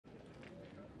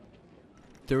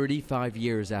35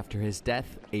 years after his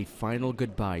death, a final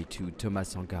goodbye to Thomas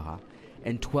Sankara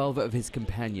and 12 of his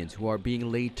companions who are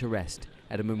being laid to rest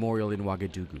at a memorial in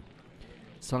Ouagadougou.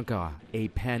 Sankara, a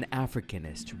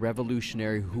Pan-Africanist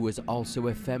revolutionary who was also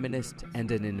a feminist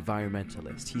and an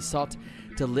environmentalist, he sought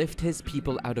to lift his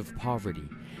people out of poverty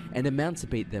and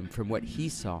emancipate them from what he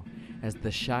saw as the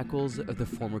shackles of the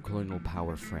former colonial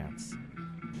power France.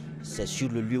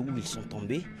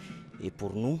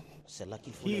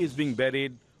 He is being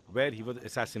buried where he was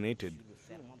assassinated.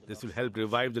 This will help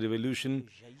revive the revolution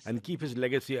and keep his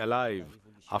legacy alive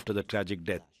after the tragic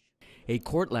death. A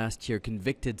court last year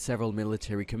convicted several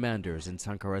military commanders and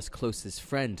Sankara's closest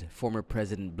friend, former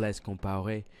President Blaise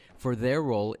Compaoré, for their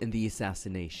role in the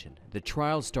assassination. The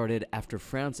trial started after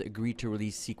France agreed to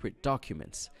release secret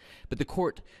documents, but the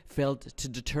court failed to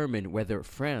determine whether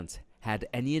France had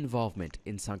any involvement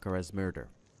in Sankara's murder.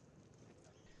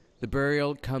 The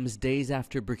burial comes days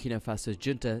after Burkina Faso's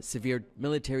junta severed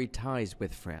military ties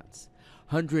with France.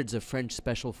 Hundreds of French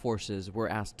special forces were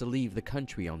asked to leave the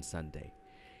country on Sunday.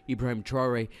 Ibrahim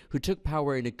Traoré, who took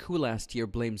power in a coup last year,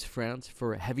 blames France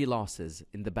for heavy losses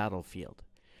in the battlefield.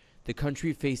 The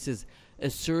country faces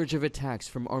a surge of attacks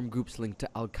from armed groups linked to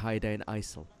Al-Qaeda and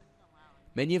ISIL.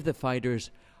 Many of the fighters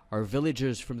are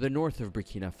villagers from the north of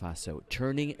Burkina Faso,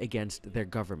 turning against their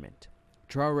government.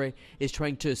 Traoré is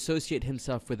trying to associate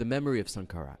himself with the memory of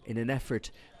Sankara in an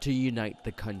effort to unite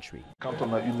the country.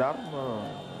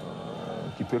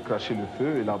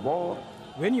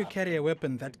 When you carry a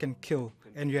weapon that can kill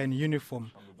and you're in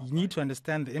uniform, you need to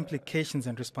understand the implications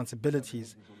and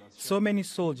responsibilities. So many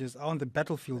soldiers are on the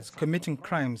battlefields committing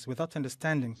crimes without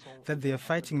understanding that they are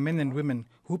fighting men and women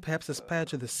who perhaps aspire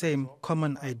to the same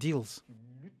common ideals.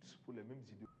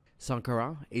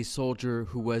 Sankara, a soldier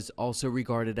who was also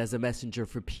regarded as a messenger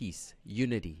for peace,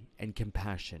 unity, and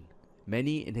compassion.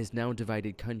 Many in his now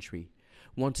divided country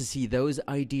want to see those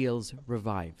ideals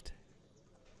revived.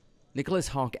 Nicolas,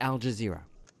 Haque, Al Jazeera.